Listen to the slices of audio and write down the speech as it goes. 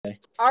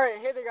All right,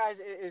 hey there, guys.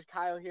 It is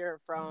Kyle here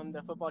from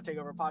the Football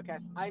Takeover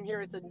podcast. I'm here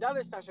with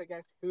another special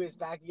guest who is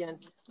back again.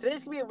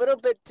 Today's going to be a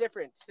little bit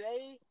different.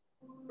 Today,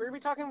 we're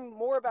going to be talking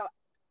more about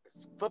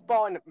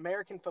football and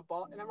American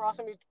football, and then we're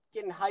also going to be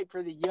getting hyped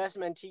for the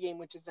USMNT game,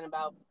 which is in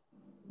about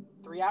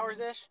 3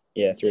 hours-ish.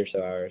 Yeah, 3 or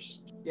so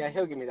hours. Yeah,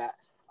 he'll give me that.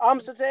 So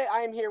today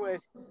I am here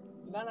with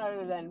none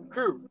other than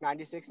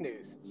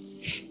crew96news.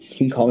 You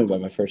can call me by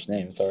my first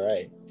name. It's all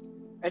right.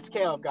 It's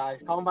Caleb,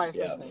 guys. Call him by his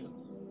Yeah. first name.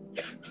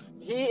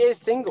 He is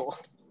single.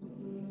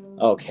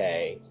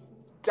 Okay.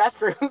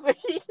 Desperately.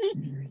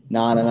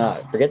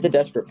 No. Forget the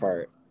desperate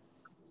part.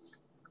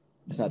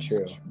 That's not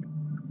true.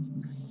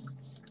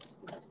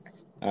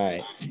 All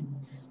right.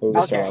 What are we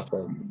going to start off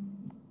with?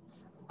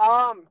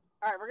 All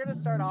right, we're gonna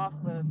start off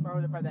with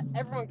probably the part that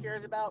everyone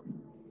cares about,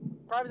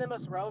 probably the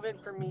most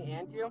relevant for me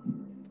and you.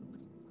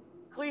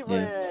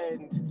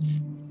 Cleveland.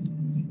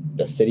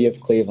 The city of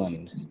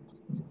Cleveland.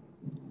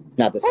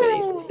 Not the city.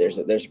 There's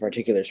a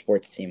particular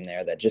sports team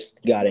there that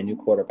just got a new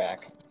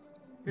quarterback.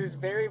 Who's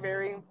very,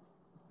 very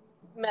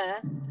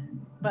meh,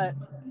 but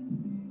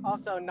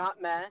also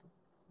not meh.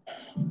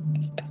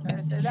 Can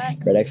I say that?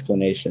 Great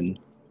explanation.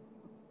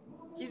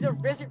 He's a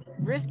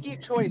risky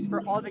choice for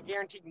all the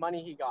guaranteed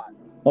money he got.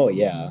 Oh,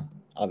 yeah.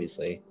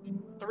 Obviously.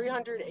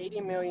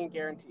 $380 million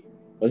guaranteed.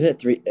 Was it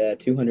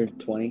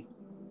 220?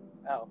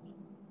 Oh.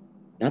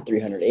 Not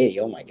 380.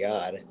 Oh, my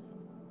God.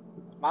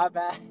 My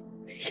bad.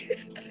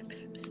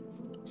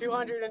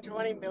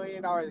 $220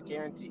 million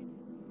guaranteed.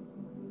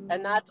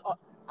 And that's,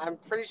 I'm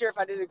pretty sure if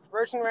I did the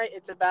conversion right,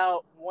 it's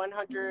about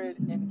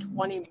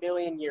 120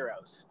 million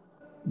euros.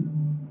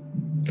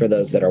 For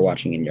those that are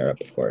watching in Europe,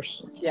 of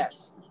course.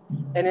 Yes.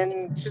 And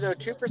then to the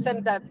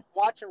 2% that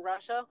watch in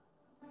Russia,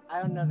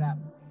 I don't know that.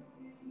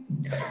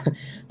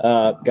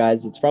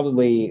 Guys, it's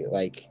probably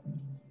like,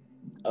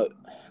 I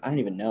don't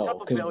even know,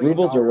 because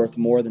rubles are worth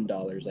more than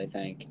dollars, I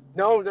think.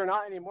 No, they're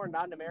not anymore.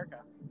 Not in America.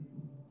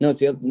 No,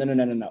 it's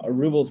no. A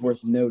ruble's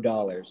worth no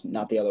dollars,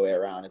 not the other way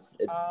around. There's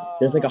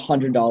like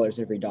 $100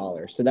 every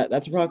dollar, so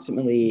that's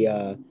approximately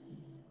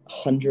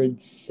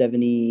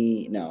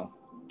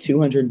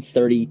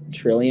 230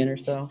 trillion or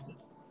so.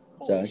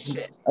 Holy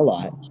shit. A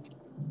lot.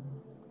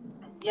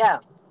 Yeah,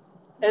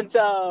 and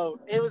so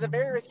it was a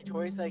very risky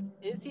choice. Like,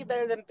 is he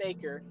better than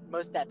Baker?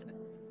 Most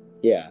definitely.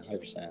 Yeah,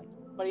 100%.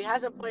 But he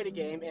hasn't played a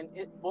game, and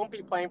it won't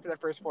be playing for the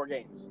first 4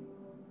 games.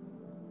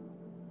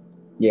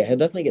 Yeah, he'll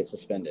definitely get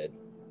suspended.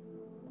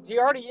 He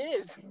already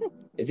is.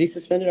 Is he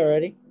suspended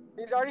already?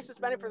 He's already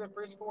suspended for the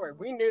first 4.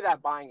 We knew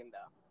that buying him,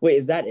 though. Wait,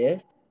 is that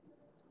it?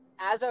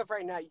 As of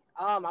right now,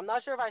 I'm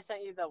not sure if I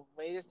sent you the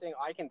latest thing.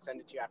 I can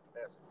send it to you after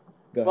this.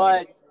 Go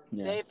ahead.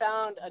 But They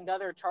found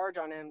another charge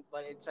on him,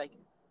 but it's like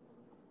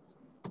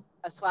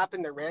a slap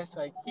in the wrist.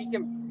 Like, he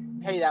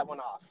can pay that one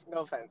off.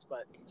 No offense,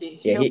 but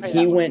he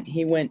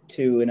went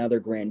to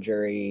another grand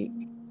jury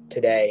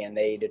today, and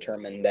they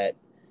determined that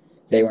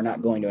they were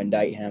not going to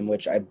indict him,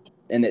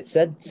 and it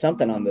said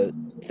something on the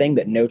thing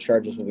that no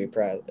charges will be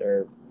pressed,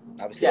 or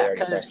obviously they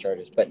already pressed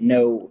charges, but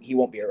no, he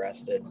won't be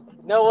arrested.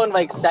 No one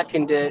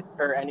seconded it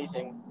or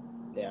anything.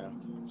 Yeah.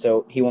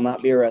 So he will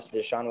not be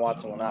arrested. Deshaun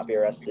Watson will not be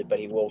arrested, but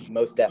he will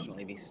most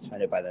definitely be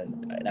suspended by the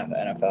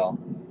NFL.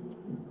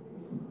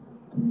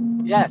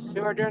 Yes,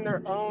 who are doing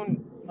their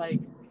own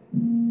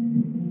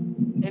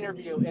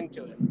interview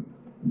into it.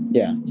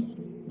 Yeah.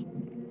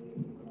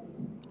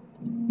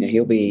 Yeah,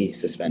 he'll be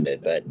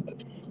suspended, but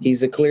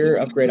he's a clear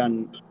upgrade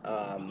on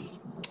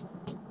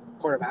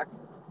quarterback.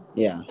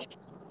 Yeah.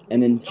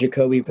 And then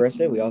Jacoby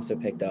Brissett, we also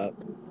picked up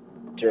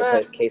to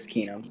replace Case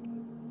Keenum.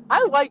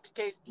 I liked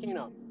Case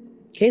Keenum.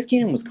 Case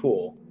Keenum was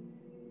cool.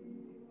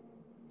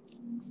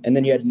 And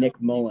then you had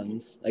Nick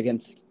Mullins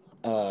against,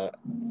 I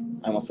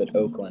almost said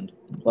Oakland,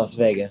 Las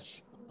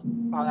Vegas.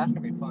 Oh, that's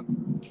going to be fun.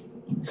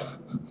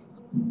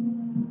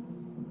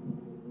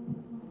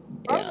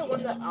 Probably the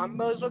one that I'm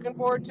most looking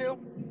forward to.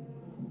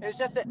 It's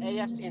just the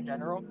AFC in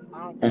general.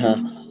 I don't care.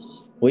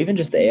 Well, even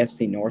just the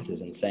AFC North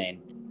is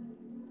insane.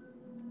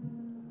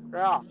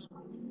 Yeah.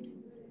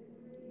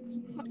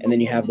 And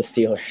then you have the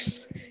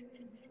Steelers.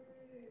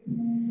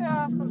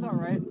 Yeah, sounds all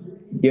right.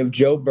 You have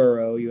Joe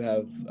Burrow, you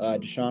have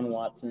Deshaun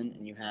Watson,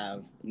 and you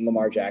have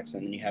Lamar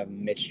Jackson, and you have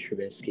Mitch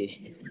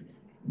Trubisky.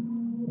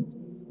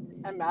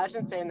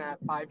 Imagine saying that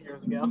 5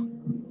 years ago.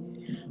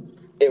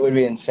 It would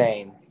be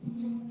insane.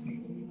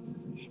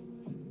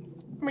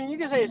 I mean, you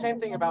can say the same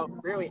thing about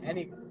really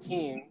any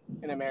team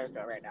in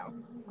America right now.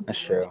 That's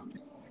true.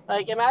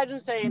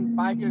 Imagine saying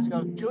 5 years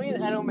ago, Julian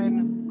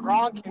Edelman,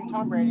 Gronk, and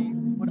Tom Brady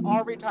would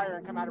all retire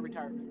and come out of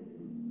retirement.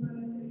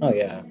 Oh,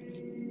 yeah.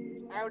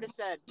 I would have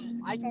said,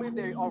 I can believe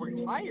they all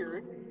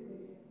retired,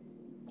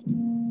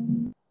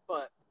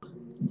 but...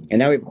 And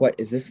now we have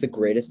is this the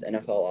greatest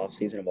NFL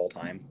offseason of all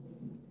time?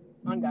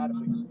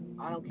 Undoubtedly.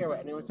 I don't care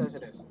what anyone says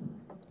it is.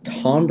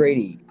 Tom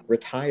Brady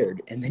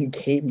retired and then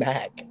came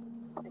back.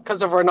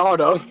 Because of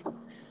Ronaldo.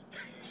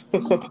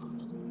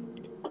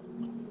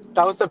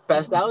 That was the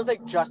best. That was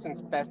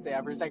Justin's best day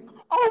ever. He's like,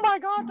 oh my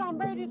God, Tom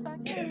Brady's back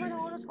in.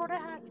 Ronaldo scored a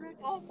hat trick.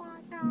 Oh my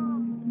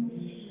God.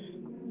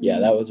 Yeah,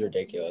 that was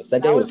ridiculous.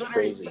 That day was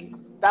crazy.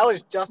 That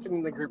was just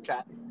in the group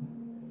chat.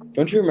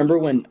 Don't you remember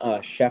when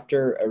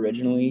Schefter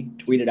originally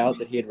tweeted out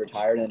that he had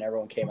retired, and then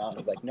everyone came out and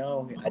was like,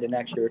 "No, I didn't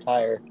actually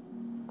retire,"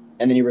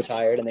 and then he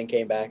retired and then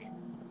came back.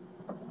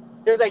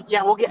 He was like,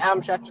 "Yeah, we'll get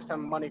Adam Schefter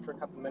some money for a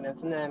couple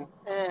minutes," and then,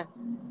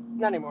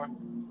 not anymore.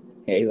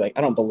 Yeah, he's like,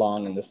 "I don't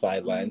belong in the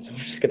sidelines, so I'm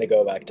just gonna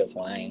go back to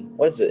flying."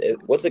 What's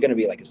it gonna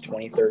be, like his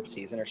 23rd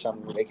season or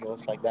something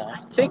ridiculous like that?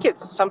 I think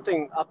it's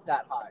something up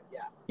that high.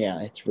 Yeah.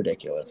 Yeah, it's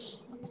ridiculous.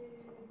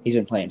 He's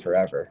been playing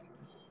forever.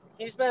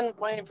 He's been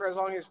playing for as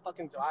long as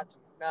fucking Zlatan.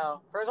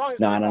 No, for as long as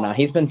No.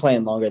 He's been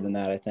playing longer than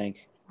that, I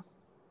think.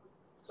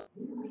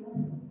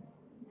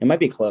 It might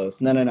be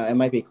close. No. It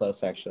might be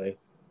close, actually.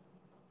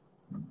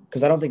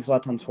 Because I don't think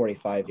Zlatan's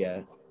 45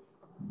 yet.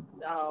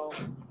 No.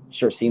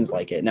 Sure seems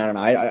like it. No.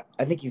 I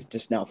think he's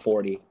just now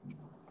 40.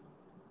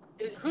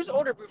 Who's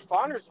older,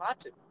 Buffon or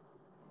Zlatan?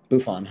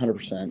 Buffon,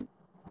 100%.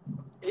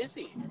 Is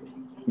he?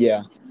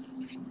 Yeah.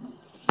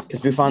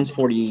 Because Buffon's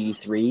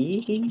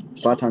 43.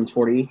 Zlatan's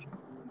 40.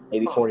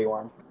 Maybe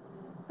 41.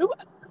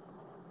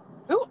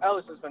 Who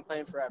else has been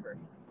playing forever?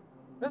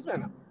 There's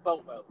been a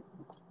boatload.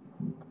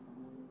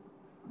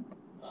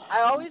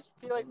 I always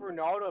feel like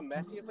Ronaldo and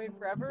Messi have played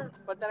forever,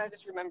 but then I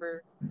just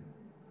remember.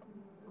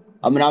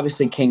 I mean,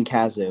 obviously King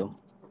Kazu.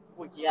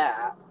 Well,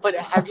 yeah, but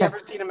have you ever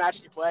seen him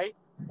actually play?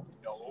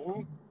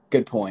 No.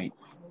 Good point.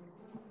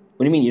 What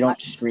do you mean you don't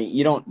stream?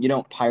 You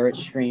don't pirate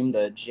stream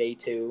the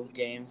J2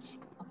 games?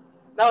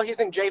 No, he's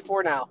in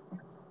J4 now.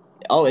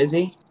 Oh, is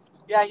he?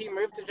 Yeah, he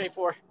moved to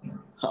J4.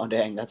 Oh,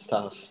 dang, that's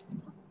tough.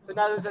 So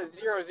now there's a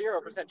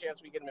 0%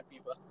 chance we get him in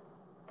FIFA.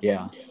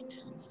 Yeah.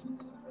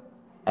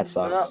 That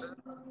sucks.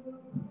 Mm-hmm.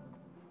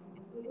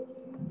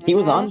 He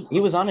was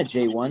on a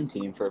J1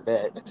 team for a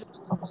bit.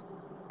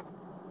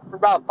 For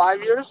about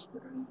 5 years?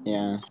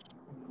 Yeah.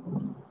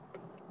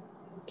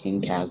 King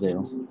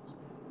Kazu.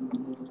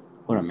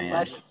 What a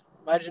man.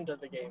 Legend of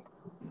the game.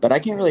 But I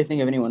can't really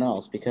think of anyone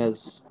else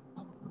because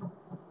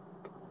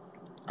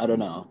I don't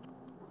know.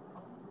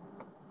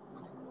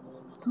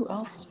 Who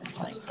else has been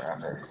playing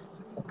forever?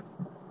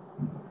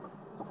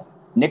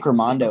 Nick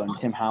Raimondo and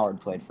Tim Howard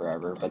played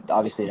forever, but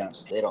obviously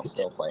they don't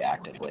still play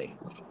actively.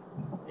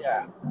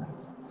 Yeah.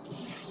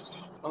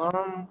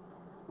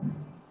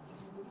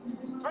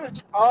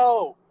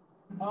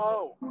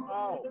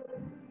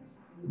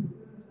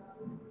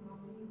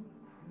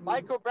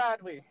 Michael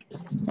Bradley.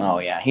 Oh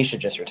yeah, he should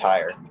just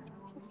retire.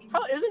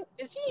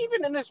 Is he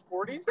even in his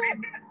 40s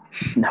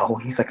yet? No,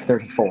 he's like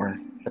 34,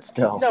 but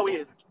still. No, he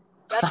is.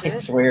 I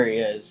swear he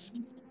is.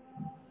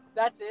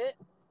 That's it?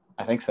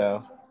 I think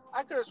so.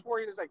 I could have swore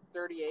he was like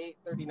 38,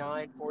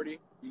 39, 40.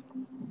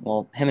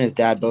 Well, him and his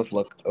dad both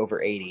look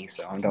over 80,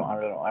 so I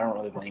don't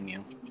really blame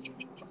you.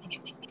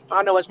 I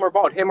don't know what's more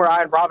bald, him or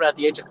Iron Robin at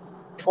the age of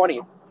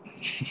 20.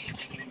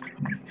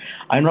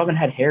 Iron Robin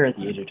had hair at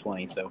the age of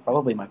 20, so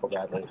probably Michael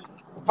Bradley.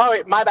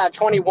 Probably, my bad,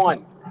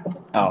 21.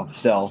 Oh,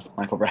 still,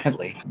 Michael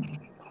Bradley.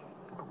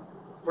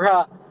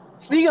 Bruh.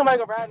 Speaking of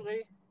Michael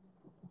Bradley,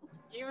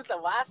 he was the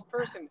last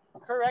person,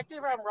 correct me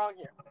if I'm wrong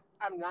here,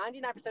 I'm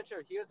 99%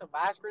 sure he was the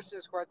last person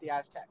to score at the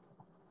Aztec.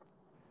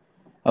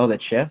 Oh, the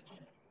chip?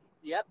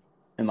 Yep.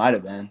 It might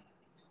have been.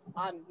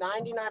 I'm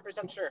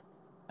 99% sure.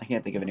 I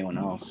can't think of anyone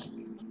else.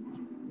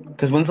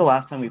 Because when's the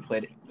last time we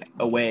played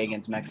away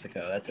against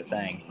Mexico? That's the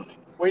thing.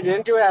 We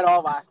didn't do it at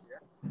all last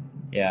year.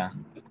 Yeah.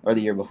 Or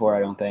the year before, I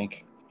don't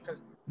think.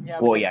 Yeah.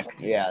 Well, yeah.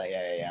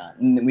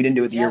 We didn't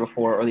do it the year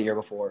before or the year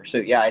before. So,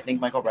 yeah, I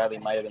think Michael Bradley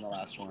might have been the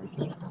last one.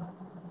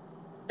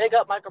 Big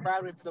up Michael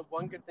Bradley for the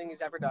one good thing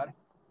he's ever done.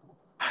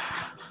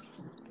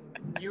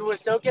 You will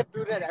still get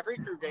booed at every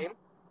crew game.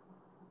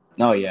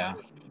 Oh, yeah.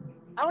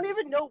 I don't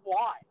even know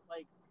why.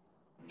 Like.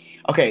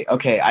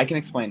 Okay, I can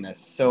explain this.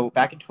 So,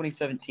 back in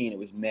 2017, it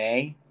was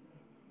May.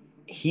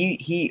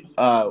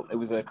 It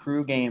was a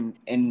crew game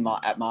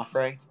at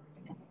Mafre,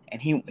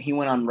 and he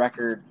went on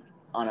record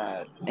on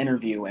a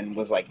interview and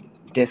was like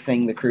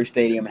dissing the crew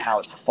stadium and how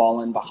it's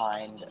fallen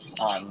behind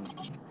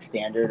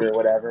standard or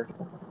whatever.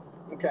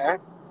 Okay.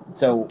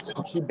 So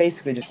he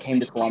basically just came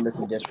to Columbus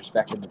and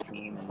disrespected the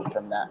team, and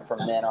from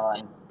then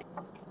on,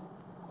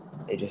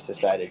 they just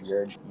decided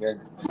you're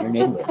an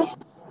idiot.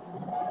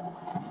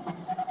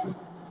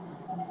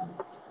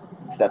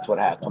 So that's what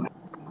happened.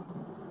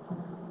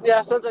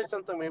 Yeah, sounds like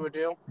something we would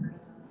do.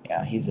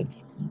 Yeah, he's a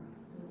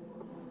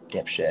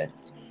dipshit.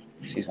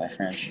 Excuse my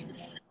French.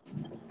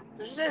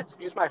 Did you say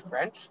excuse my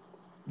French?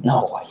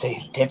 No, I say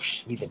he's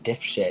a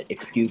dipshit.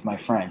 Excuse my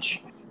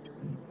French.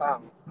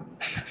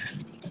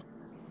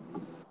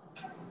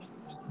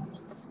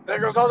 There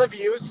goes all the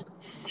views.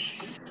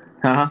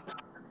 Huh?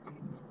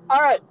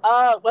 All right,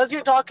 let's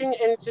get talking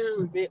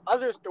into the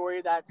other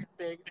story that's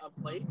big of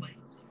late.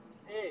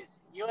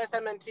 Is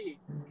USMNT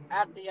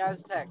at the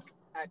Aztec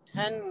at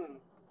 10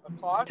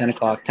 o'clock? 10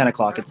 o'clock. 10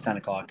 o'clock. It's 10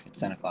 o'clock. It's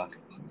 10 o'clock.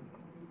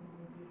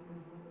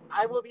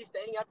 I will be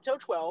staying up till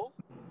 12.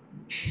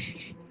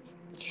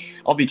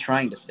 I'll be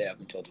trying to stay up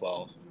until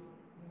 12.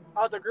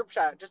 Oh, the group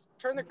chat. Just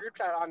turn the group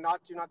chat on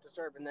do not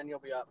disturb, and then you'll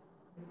be up.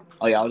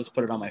 Oh yeah, I'll just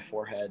put it on my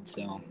forehead,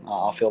 so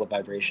I'll feel the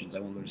vibrations. I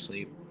won't go to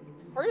sleep.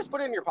 Or just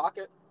put it in your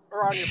pocket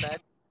or on your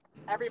bed.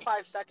 Every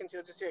 5 seconds,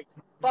 you'll just hear,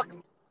 fuck.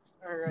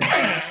 Or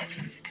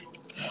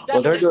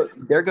Well,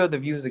 definition. there go the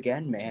views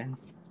again, man.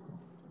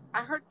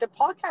 I heard the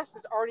podcast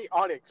is already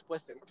on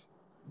explicit.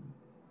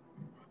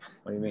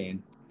 What do you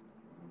mean?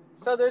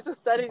 So there's a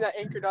setting that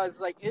Anchor does,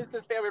 like, is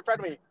this family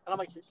friendly? And I'm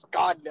like,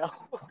 God, no.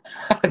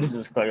 This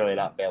is clearly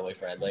not family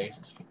friendly.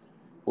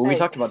 Well, we Hey.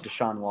 talked about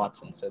Deshaun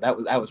Watson, so that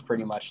was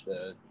pretty much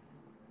the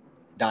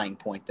dying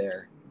point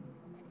there.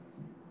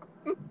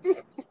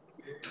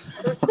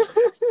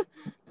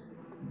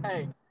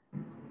 Hey,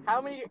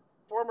 how many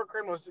former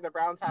criminals do the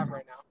Browns have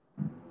right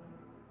now?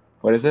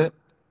 What is it?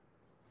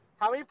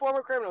 How many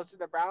former criminals do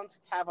the Browns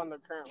have on their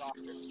current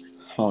roster?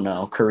 Oh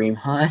no, Kareem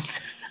Hunt.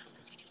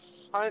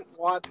 Hunt,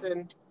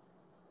 Watson.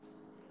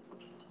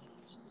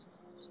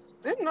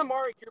 Didn't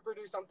Amari Cooper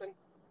do something?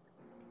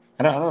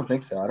 I don't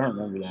think so. I don't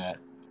remember that.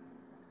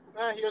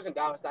 He was in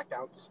Dallas. That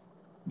counts.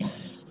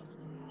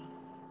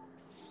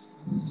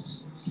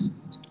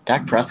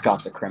 Dak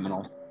Prescott's a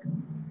criminal.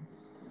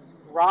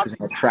 Rob. He's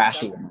a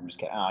trashy one. I'm just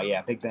kidding. Oh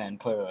yeah, Big Ben,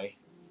 clearly.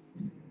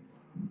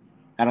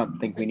 I don't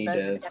think we need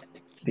to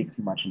speak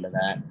too much into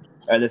that.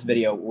 Or this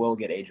video will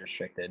get age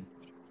restricted.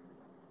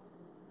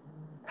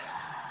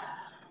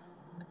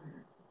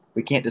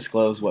 We can't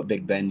disclose what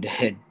Big Ben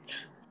did.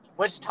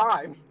 Which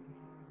time?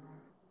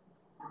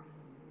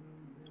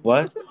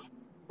 What?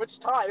 Which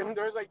time?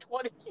 There was like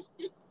 20.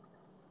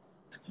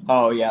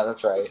 Oh yeah,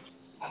 that's right.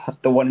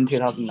 The one in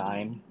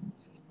 2009.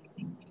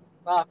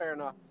 Ah, fair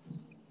enough.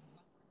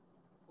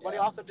 What Yeah.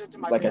 he also did to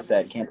my Like family. I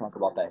said, can't talk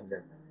about that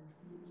here.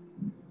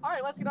 All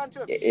right, let's get on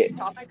to a PG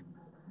topic.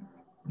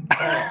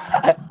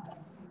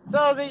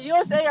 So the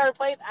USA are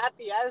playing at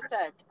the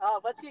Aztec.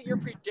 Let's get your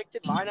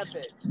predicted lineup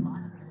in.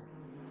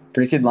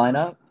 Predicted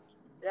lineup?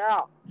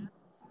 Yeah.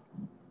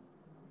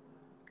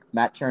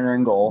 Matt Turner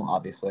in goal,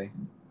 obviously.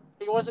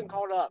 He wasn't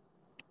called up.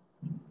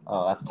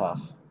 Oh, that's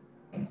tough.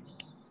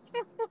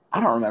 I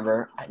don't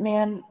remember.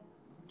 Man,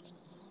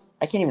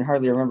 I can't even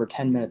hardly remember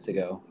 10 minutes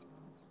ago.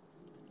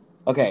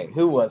 Okay,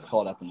 who was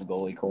called up in the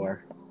goalie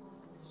corps?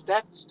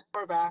 Steph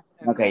Horvath.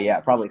 Okay, yeah,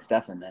 probably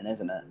Stefan then,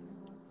 isn't it?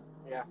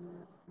 Yeah.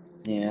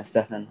 Yeah,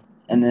 Stefan.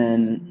 And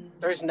then...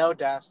 There's no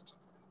Dest.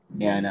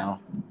 Yeah, I know.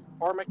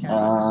 Or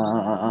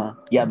McKenna.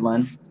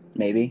 Yedlin,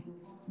 maybe.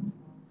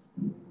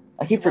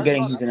 I keep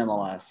forgetting he's in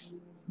MLS.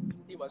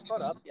 He was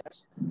called up,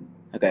 yes.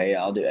 Okay,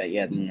 yeah, I'll do it.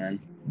 Yedlin then.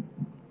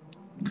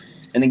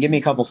 And then give me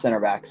a couple center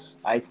backs.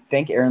 I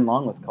think Aaron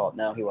Long was called.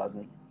 No, he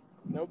wasn't.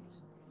 Nope.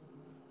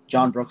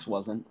 John Brooks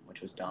wasn't,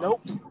 which was dumb.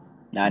 Nope.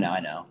 No, I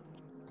know.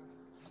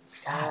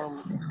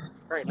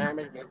 Right, now I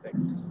made me think.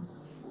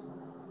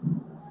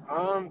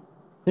 Who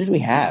did we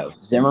have?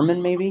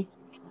 Zimmerman, maybe?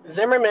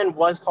 Zimmerman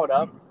was called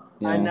up.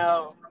 Yeah. I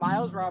know.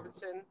 Miles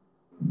Robinson,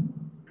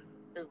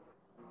 who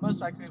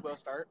most likely will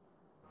start.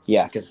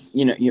 Yeah, because,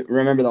 you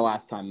remember the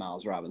last time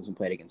Miles Robinson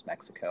played against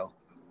Mexico.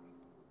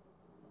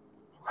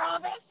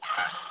 Robinson!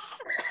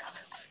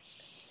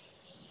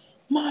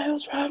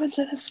 Miles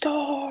Robinson has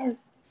scored!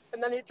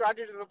 And then he tried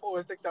to do the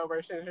pullistic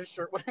celebration and his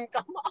shirt wouldn't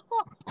come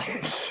off.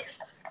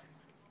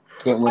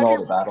 Can't win all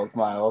the battles,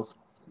 Miles.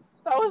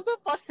 That was the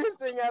funniest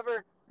thing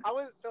ever. I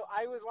was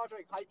watching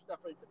like hype stuff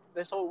like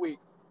this whole week.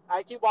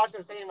 I keep watching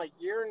the same like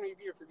year in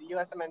review for the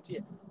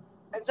USMNT.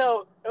 And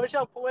so it would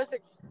show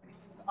Pulisic's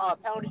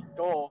penalty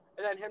goal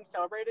and then him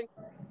celebrating.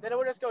 Then it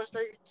would just go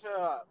straight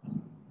to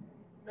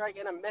like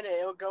in a minute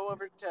it would go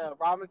over to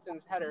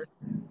Robinson's header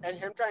and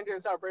him trying to do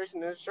the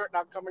celebration and his shirt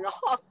not coming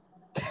off.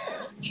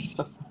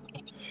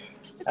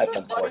 That's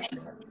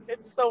unfortunate.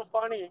 It's so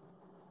funny.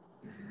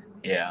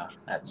 Yeah,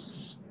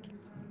 that's...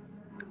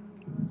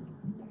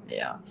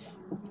 Yeah.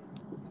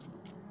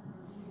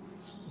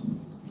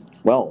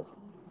 Well.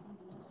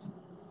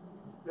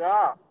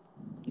 Yeah.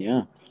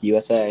 Yeah.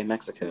 USA,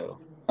 Mexico.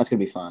 That's going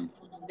to be fun.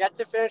 You have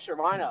to finish your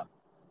lineup.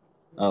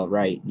 Oh,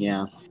 right.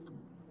 Yeah.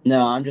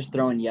 No, I'm just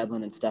throwing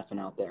Yedlin and Stefan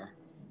out there.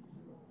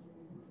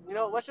 You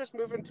know, let's just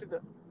move into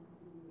the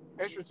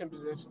interesting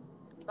position.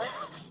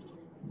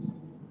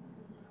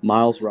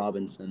 Miles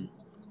Robinson.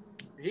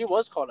 He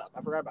was called up.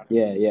 I forgot about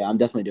him. Yeah. I'm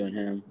definitely doing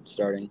him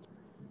starting.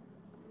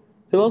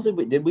 Who else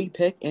did we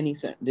pick?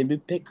 Did we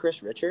pick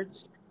Chris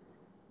Richards?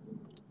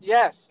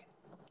 Yes.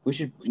 We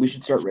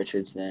should start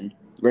Richards then.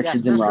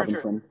 Richards and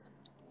Robinson. Richard.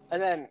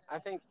 And then I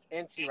think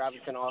N.T.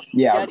 Robinson also.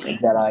 Yeah,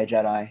 Jedi.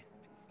 Jedi.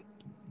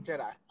 What did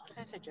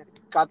I say, Jedi?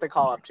 Got the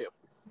call up too.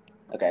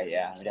 Okay,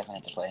 yeah, we definitely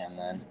have to play him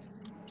then.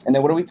 And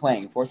then what are we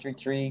playing?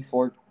 4-3-3,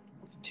 4-2-3-1?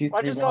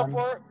 Let's just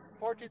go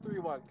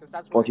 4-2-3-1 because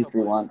that's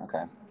 4-2-3-1.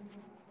 Okay.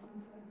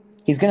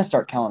 He's gonna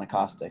start Kellen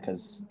Acosta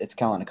because it's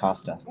Kellen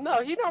Acosta.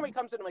 No, he normally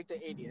comes in like the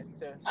 80th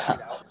to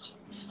shoot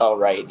out. Oh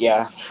right,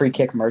 yeah, free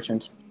kick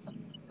merchant.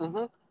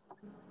 Mhm.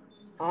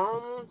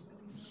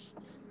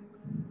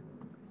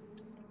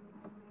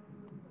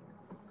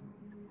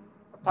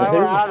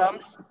 Tyler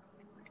Adams.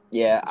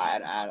 Yeah,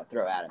 I'd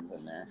throw Adams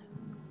in there.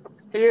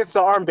 He gets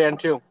the armband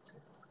too.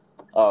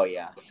 Oh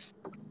yeah.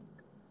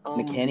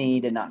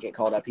 McKinney did not get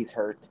called up. He's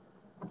hurt.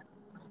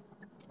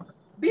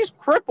 He's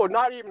crippled,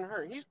 not even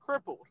hurt. He's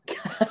crippled.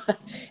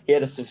 He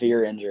had a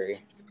severe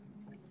injury.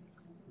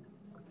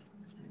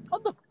 How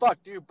the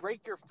fuck do you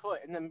break your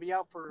foot and then be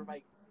out for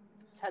like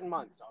 10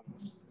 months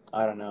almost?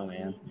 I don't know,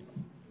 man.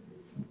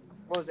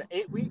 What was it,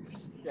 8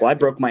 weeks? Yeah, Well, I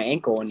broke my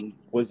ankle and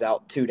was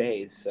out 2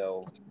 days,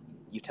 so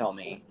you tell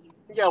me.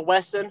 Yeah,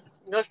 Weston.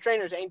 Those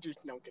trainers ain't doing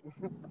nothing.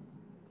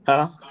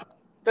 Huh?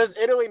 Those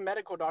Italy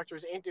medical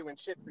doctors ain't doing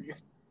shit for you.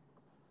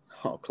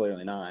 Oh,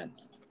 clearly not.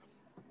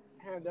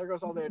 And there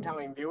goes all the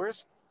Italian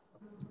viewers.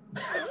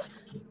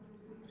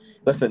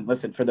 Listen.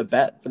 For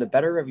the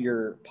better of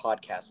your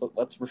podcast,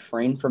 let's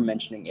refrain from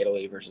mentioning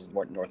Italy versus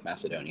North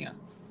Macedonia.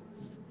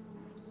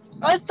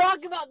 Let's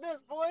talk about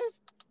this,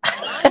 boys.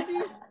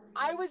 90s.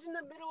 I was in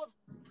the middle of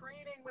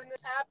training when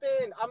this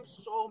happened. I'm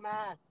so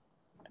mad.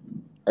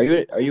 Are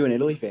you an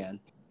Italy fan?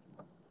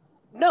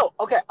 No,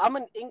 okay, I'm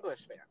an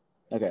English fan.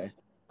 Okay.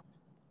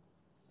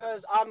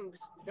 Because I'm,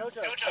 no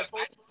joke, I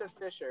told to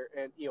Fisher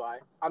and Eli,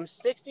 I'm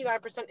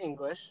 69%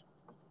 English.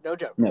 No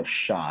joke. No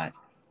shot.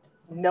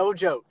 No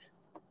joke.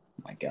 Oh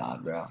my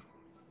God, bro.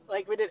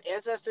 Like, we did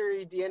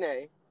Ancestry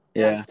DNA,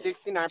 and Yeah. I'm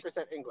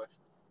 69% English.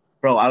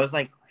 Bro, I was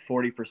like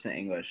 40%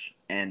 English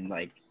and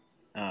like,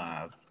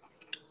 what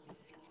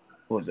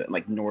was it?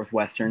 Like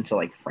Northwestern, so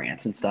like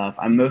France and stuff.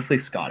 I'm mostly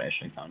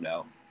Scottish, I found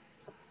out.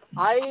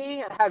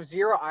 I have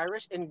 0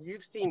 Irish, and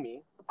you've seen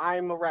me.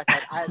 I'm a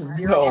redhead. I have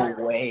 0 No Irish.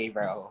 way,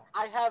 bro.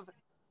 I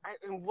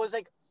was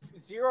like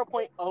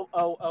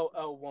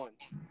 0.00001.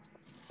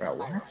 Bro,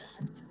 what? Irish.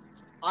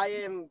 I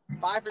am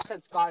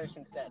 5% Scottish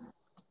instead.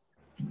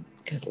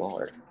 Good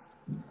Lord.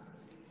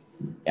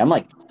 Yeah, I'm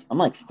like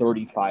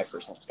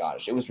 35%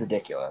 Scottish. It was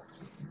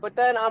ridiculous. But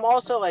then I'm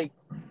also like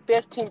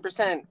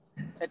 15%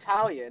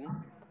 Italian.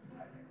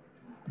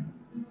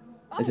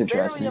 It's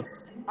interesting.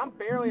 I'm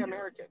barely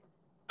American.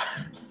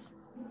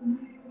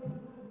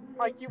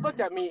 Like, you look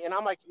at me, and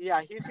I'm like,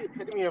 yeah, he's the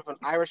epitome of an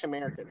Irish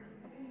American.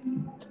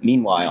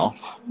 Meanwhile,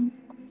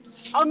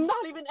 I'm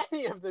not even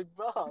any of the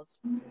above.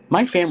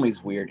 my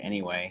family's weird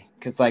anyway,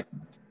 because like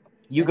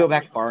you go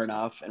back far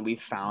enough, and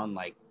we've found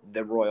like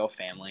the royal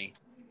family.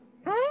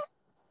 Huh?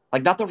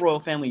 Like not the royal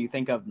family you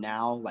think of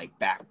now, like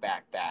back.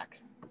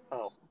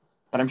 Oh.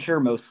 But I'm sure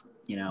most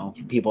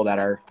people that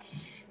are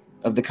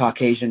of the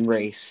Caucasian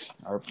race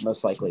are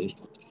most likely.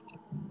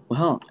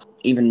 Well,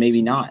 even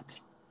maybe not.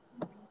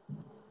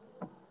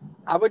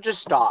 I would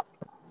just stop.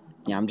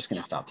 Yeah, I'm just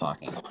gonna stop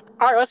talking. All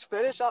right, let's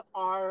finish up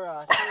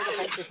our center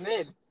defensive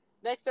mid.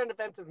 Next center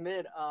defensive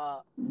mid,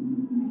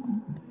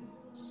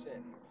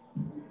 shit.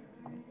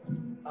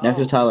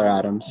 Next is Tyler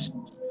Adams.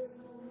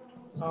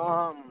 You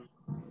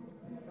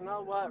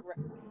know what?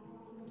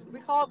 Did we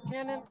call up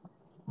Cannon?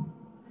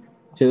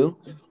 Who?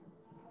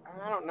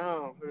 I don't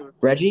know.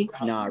 Reggie?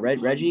 Nah,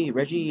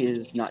 Reggie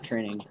is not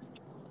training.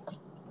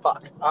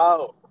 Fuck.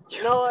 Oh,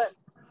 you know what?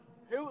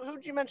 Who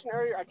did you mention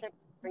earlier? I can't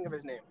think of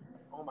his name.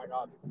 Oh my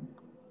god.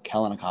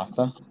 Kellen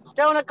Acosta.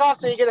 Kellen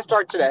Acosta, you get a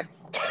start today.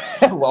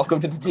 Welcome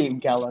to the team,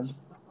 Kellen.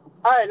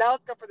 All right, now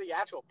let's go for the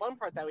actual fun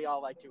part that we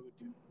all like to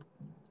do.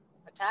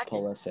 Attacking.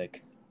 Pulisic.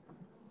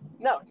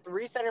 No,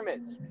 3 center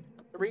mids,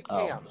 3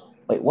 cams.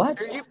 Wait,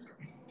 what?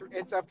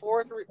 It's a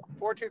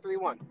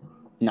 4-2-3-1.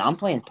 No, I'm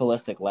playing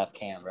Pulisic left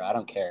cam, bro. I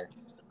don't care.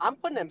 I'm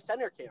putting him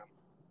center cam.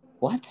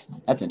 What?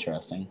 That's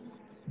interesting.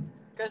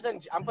 Because then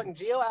I'm putting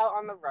Gio out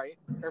on the right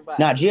or left.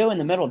 Nah, Gio in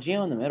the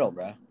middle.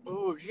 Bro.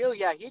 Ooh, Gio,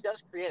 yeah, he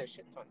does create a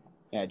shit ton.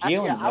 Yeah,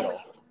 Gio in the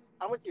middle.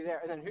 I'm with you there.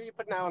 And then who are you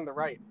putting out on the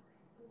right?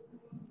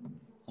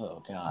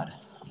 Oh, God.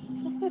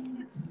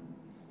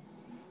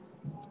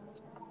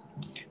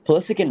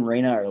 Pulisic and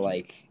Reyna are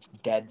like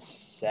dead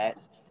set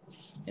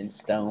in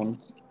stone.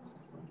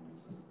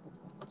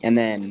 And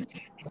then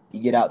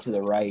you get out to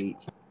the right.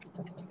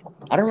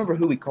 I don't remember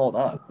who we called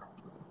up.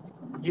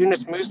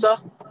 Yunus Musa?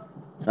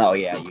 Oh,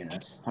 yeah,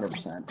 Eunice.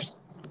 100%.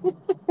 And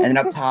then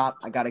up top,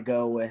 I got to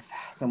go with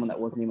someone that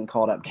wasn't even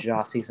called up,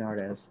 Jossie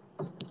Zardes.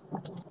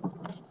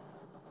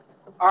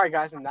 All right,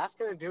 guys, and that's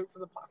going to do it for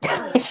the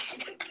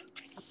podcast.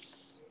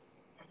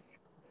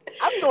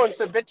 I'm going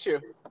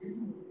Sabitu.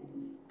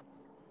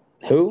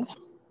 Who?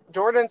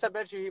 Jordan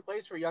Sabitu. He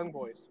plays for Young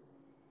Boys.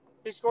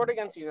 He scored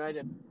against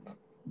United.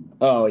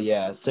 Oh,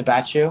 yeah.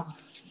 Sabachu?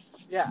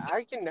 Yeah,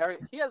 I can never.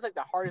 He has like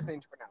the hardest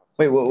name to pronounce.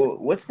 Wait,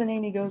 what's the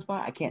name he goes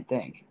by? I can't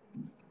think.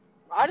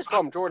 I just call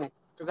him Jordan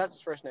because that's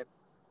his first name.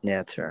 Yeah,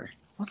 that's fair.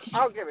 I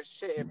don't give a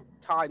shit if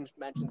Times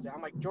mentions it.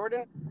 I'm like,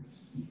 Jordan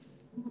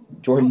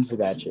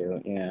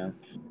Sabachu, yeah.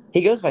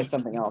 He goes by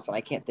something else, and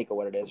I can't think of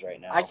what it is right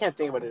now. I can't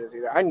think of what it is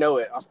either. I know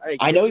it.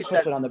 I know he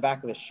puts it on the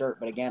back of his shirt,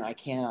 but again, I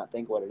cannot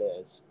think what it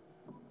is.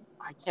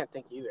 I can't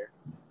think either.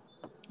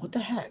 What the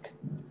heck?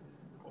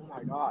 Oh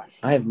my gosh.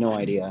 I have no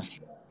idea.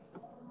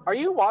 Are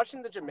you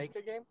watching the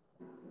Jamaica game?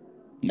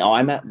 No,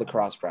 I'm at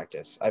lacrosse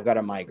practice. I've got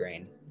a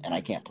migraine, and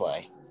I can't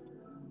play.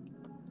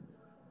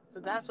 So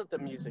that's what the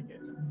music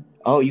is.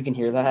 Oh, you can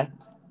hear that?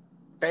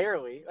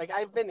 Barely. Like,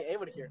 I've been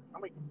able to hear it.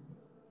 I'm like,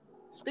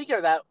 speaking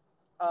of that,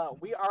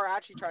 we are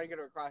actually trying to get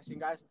a lacrosse team,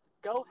 guys.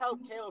 Go help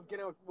Caleb get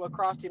a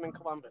lacrosse team in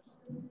Columbus.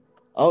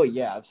 Oh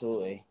yeah,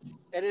 absolutely.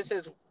 It is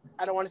his.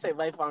 I don't want to say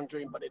lifelong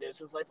dream, but it is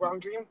his lifelong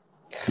dream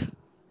to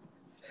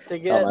It's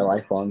not get my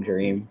lifelong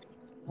dream.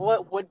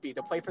 what would be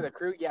to play for the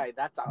Crew. Yeah,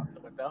 that's out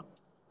the window.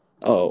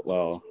 Oh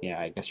well, yeah,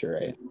 I guess you're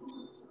right.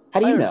 How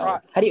do Play you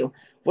lacrosse. know? How do you?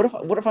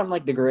 What if I'm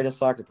like the greatest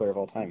soccer player of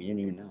all time? You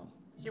didn't even know.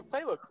 You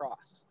play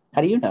lacrosse.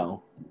 How do you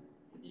know?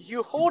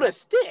 You hold a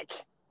stick.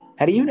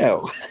 How do you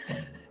know?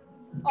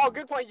 Oh,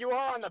 good point. You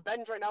are on the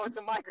bench right now with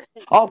the migraine.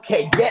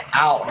 Okay, get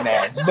out,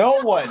 man.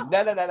 No one.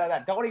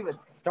 No. Don't even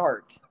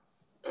start.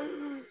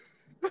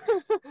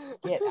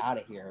 Get out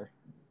of here.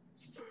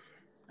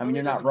 I mean,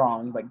 you're not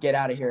wrong, but get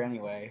out of here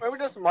anyway. Why don't we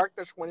just mark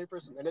the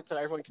 20th minute so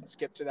everyone can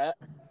skip to that?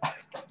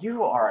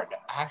 You are an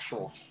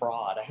actual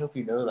fraud. I hope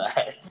you know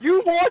that.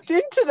 You walked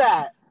into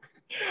that.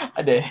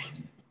 I did.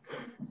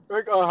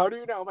 Like, oh, how do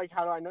you know? I'm like,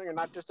 how do I know you're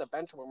not just a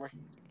bench warmer?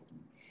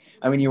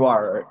 I mean, you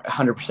are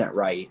 100%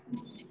 right.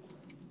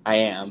 I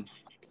am.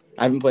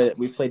 I haven't played.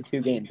 We've played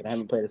 2 games and I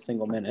haven't played a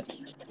single minute.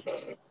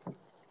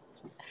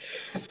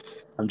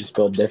 I'm just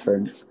built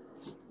different.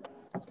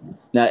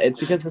 Now, it's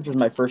because this is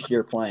my first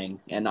year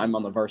playing, and I'm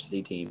on the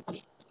varsity team.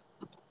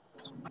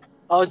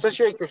 Oh, is this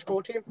your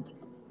school team?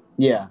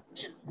 Yeah.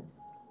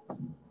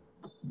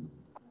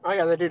 Oh,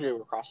 yeah, they do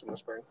lacrosse in the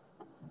spring.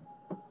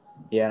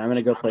 Yeah, and I'm going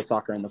to go play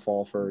soccer in the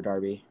fall for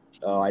Derby.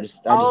 Oh, I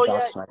just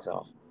doxed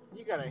myself.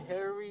 You got a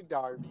hairy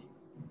Derby.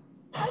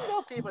 I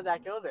know people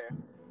that go there.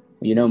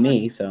 You know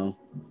me, so.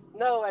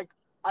 No, like,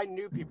 I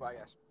knew people, I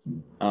guess.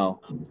 Oh.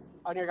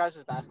 On your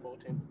guys' basketball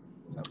team.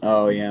 So.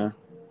 Oh, yeah.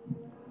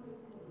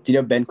 Do you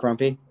know Ben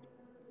Crumpy?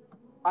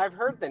 I've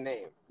heard the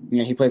name.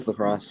 Yeah, he plays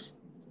lacrosse.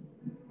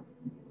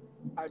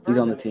 He's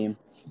on the team.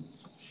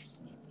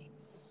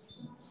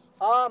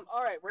 All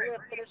right, we're gonna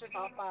finish this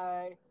off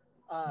by.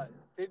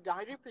 Did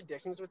I do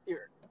predictions with you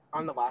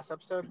on the last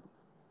episode?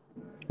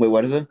 Wait,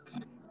 what is it?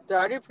 Did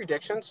I do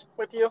predictions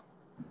with you?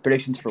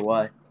 Predictions for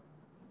what?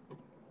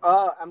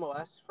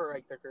 MLS for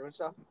like the Crew and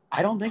stuff.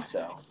 I don't think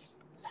so.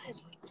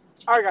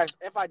 All right, guys.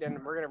 If I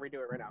didn't, we're gonna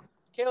redo it right now.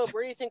 Caleb,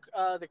 where do you think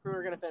the Crew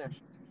are gonna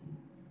finish?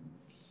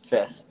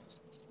 5th.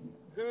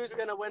 Who's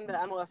gonna win the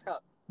MLS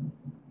Cup?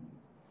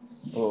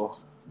 Oh.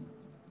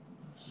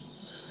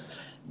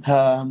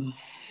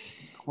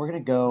 We're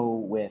gonna go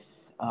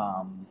with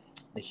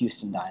the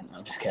Houston Dynamo.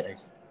 I'm just kidding.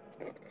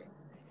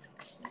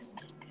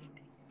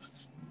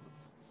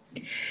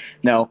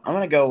 No, I'm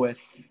gonna go with.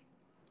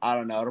 I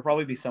don't know. It'll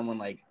probably be someone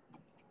like.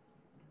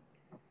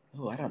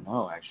 Oh, I don't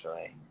know.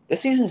 Actually,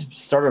 this season's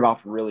started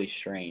off really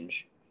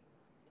strange.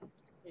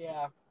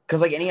 Yeah.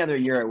 Because like any other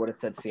year, I would have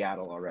said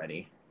Seattle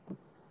already.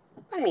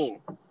 I mean,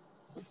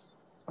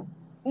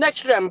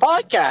 Next Gen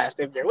Podcast.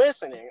 If you're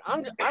listening,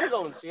 I'm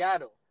going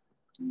Seattle.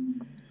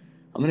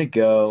 I'm gonna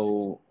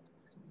go.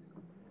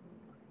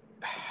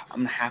 I'm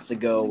gonna have to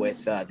go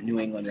with the New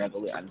England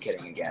Revolution. I'm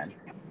kidding again.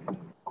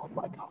 Oh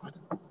my god.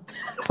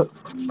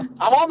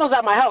 I'm almost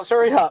at my house.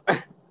 Hurry up.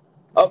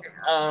 Okay.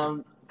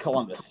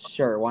 Columbus.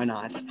 Sure. Why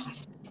not?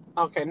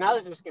 Okay, now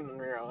this is getting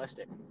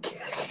realistic.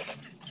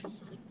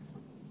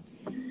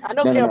 I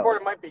know Caleb Porter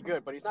might be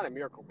good, but he's not a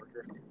miracle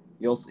worker.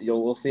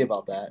 We'll see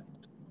about that.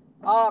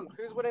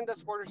 Who's winning the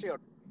Supporter Shield?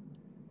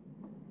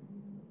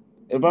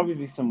 It'll probably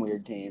be some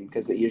weird team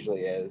because it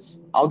usually is.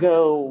 I'll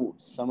go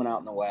someone out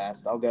in the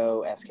West. I'll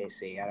go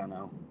SKC. I don't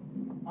know.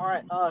 All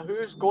right.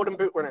 Who's Golden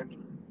Boot winner?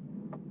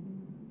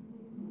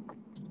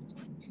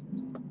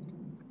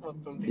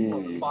 Some people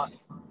on the spot.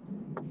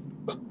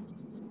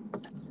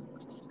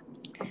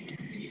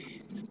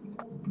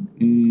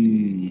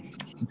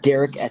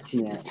 Derek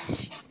Etienne.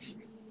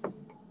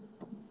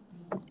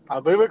 I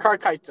believe with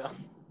Kaita.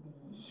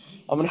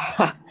 I'm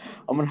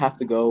gonna have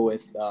to go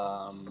with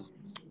I'm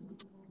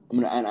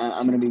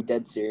gonna be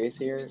dead serious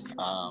here.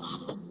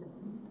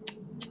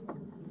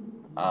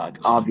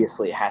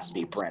 Obviously it has to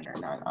be Brenner.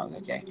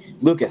 Okay.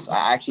 Lucas.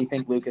 I actually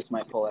think Lucas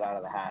might pull it out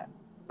of the hat.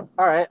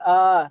 All right.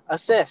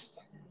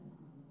 Assist.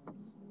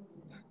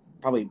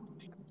 Probably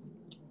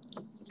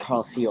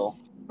Carlos Heel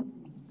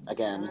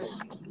again.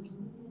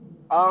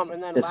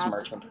 And then this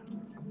merchant.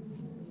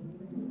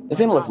 It's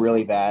gonna look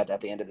really bad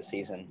at the end of the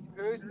season.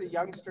 Who's the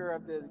youngster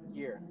of the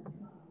year?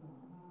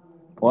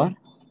 What?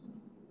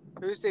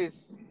 Who's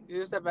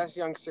the best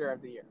youngster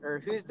of the year? Or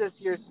who's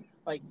this year's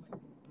like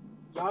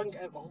young?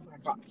 Oh my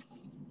god,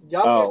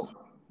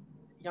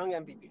 young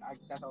MVP.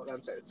 That's all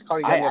I'm saying. It's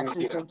called young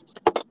MVP.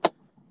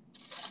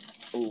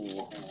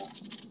 Ooh.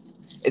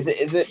 Is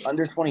it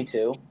under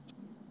 22?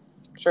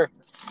 Sure.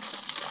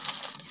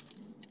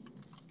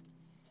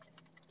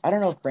 I don't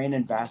know if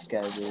Brandon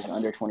Vasquez is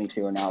under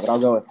 22 or not, but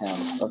I'll go with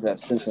him. Of that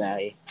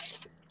Cincinnati.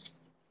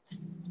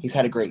 He's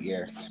had a great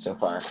year so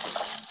far.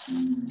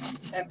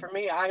 And for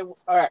me, all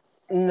right.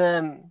 And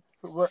then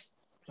what?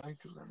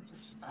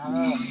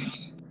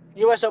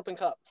 U.S. Open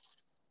Cup.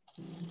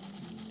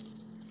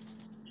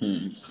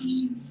 And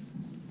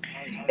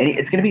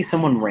it's gonna be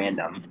someone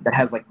random that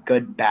has like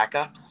good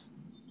backups.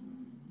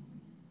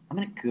 I'm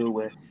gonna go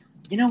with.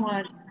 You know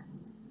what?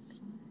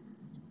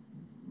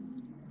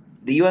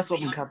 The U.S.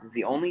 Open Cup is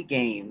the only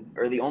game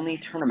or the only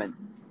tournament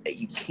that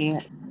you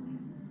can't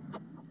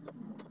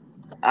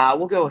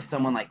We'll go with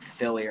someone like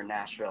Philly or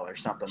Nashville or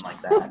something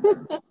like that.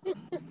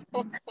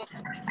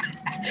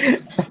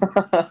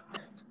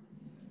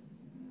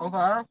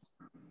 Okay.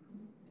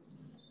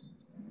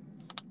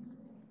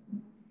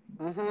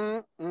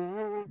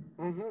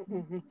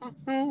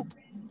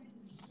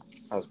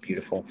 That was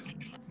beautiful.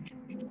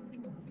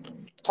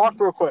 Talk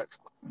real quick.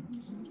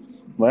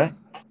 What?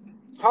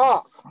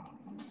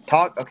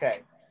 Talk.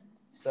 Okay.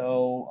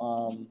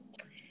 So,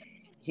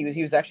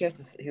 he was actually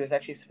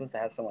supposed to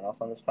have someone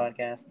else on this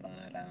podcast, but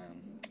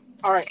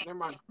All right, never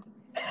mind.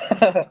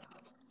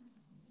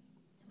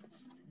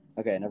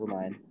 Okay, never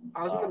mind.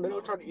 I was in the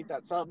middle trying to eat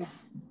that sub.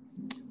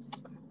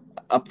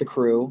 Up the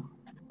crew,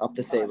 up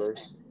the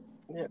Sabres.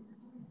 Yeah.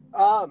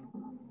 All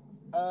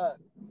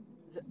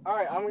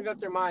right, I'm gonna go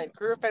through mine.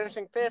 Crew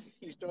finishing 5th.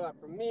 He stole that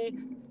from me.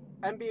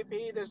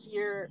 MVP this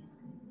year.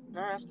 Did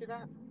I ask you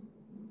that?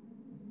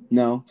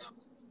 No.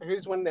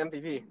 Who's winning the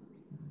MVP?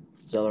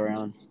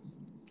 Zellaround.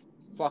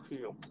 Fuck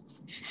you.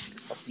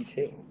 Fuck you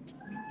too.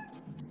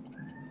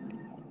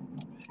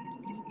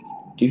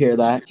 Do you hear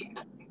that?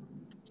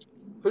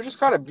 Who just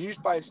got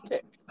abused by his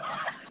tick?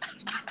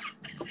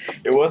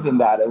 It wasn't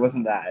that.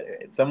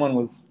 Someone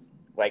was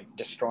like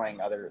destroying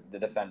the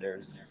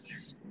defenders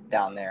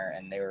down there,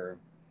 and they were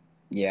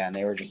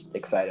just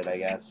excited, I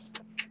guess.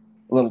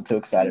 A little too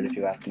excited, if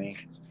you ask me.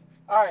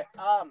 All right,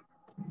 I'm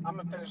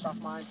gonna finish off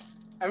mine.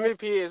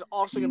 MVP is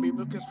also gonna be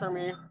Lucas for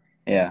me.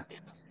 Yeah.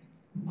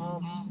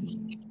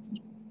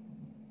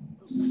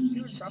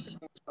 Huge traffic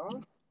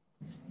song.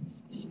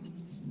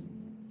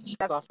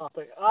 That's off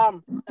topic.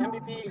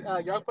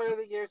 MVP, Young Player of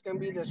the Year is gonna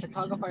be the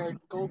Chicago Fire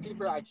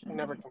goalkeeper. I just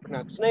never can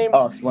pronounce his name.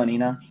 Oh,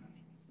 Slanina.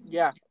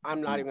 Yeah,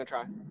 I'm not even gonna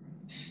try.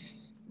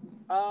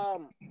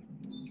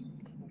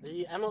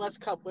 The MLS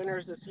Cup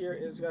winners this year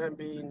is gonna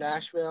be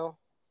Nashville.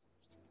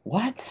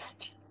 What?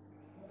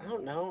 I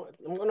don't know.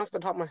 I'm going off the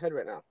top of my head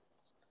right now.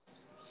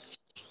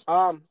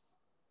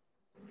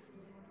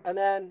 And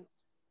then,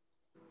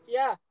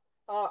 yeah,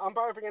 I'm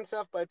probably forgetting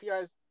stuff, but if you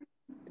guys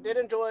did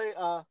enjoy,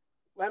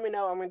 let me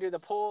know. I'm gonna do the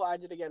poll I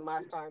did again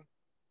last time.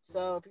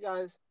 So if you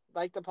guys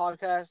like the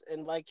podcast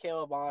and like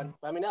Caleb on,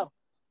 let me know.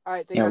 All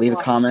right, thank you guys Leave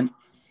for a comment.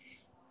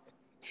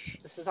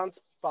 This is on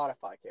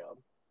Spotify, Caleb.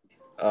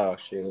 Oh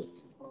shoot!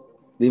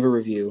 Leave a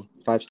review.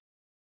 5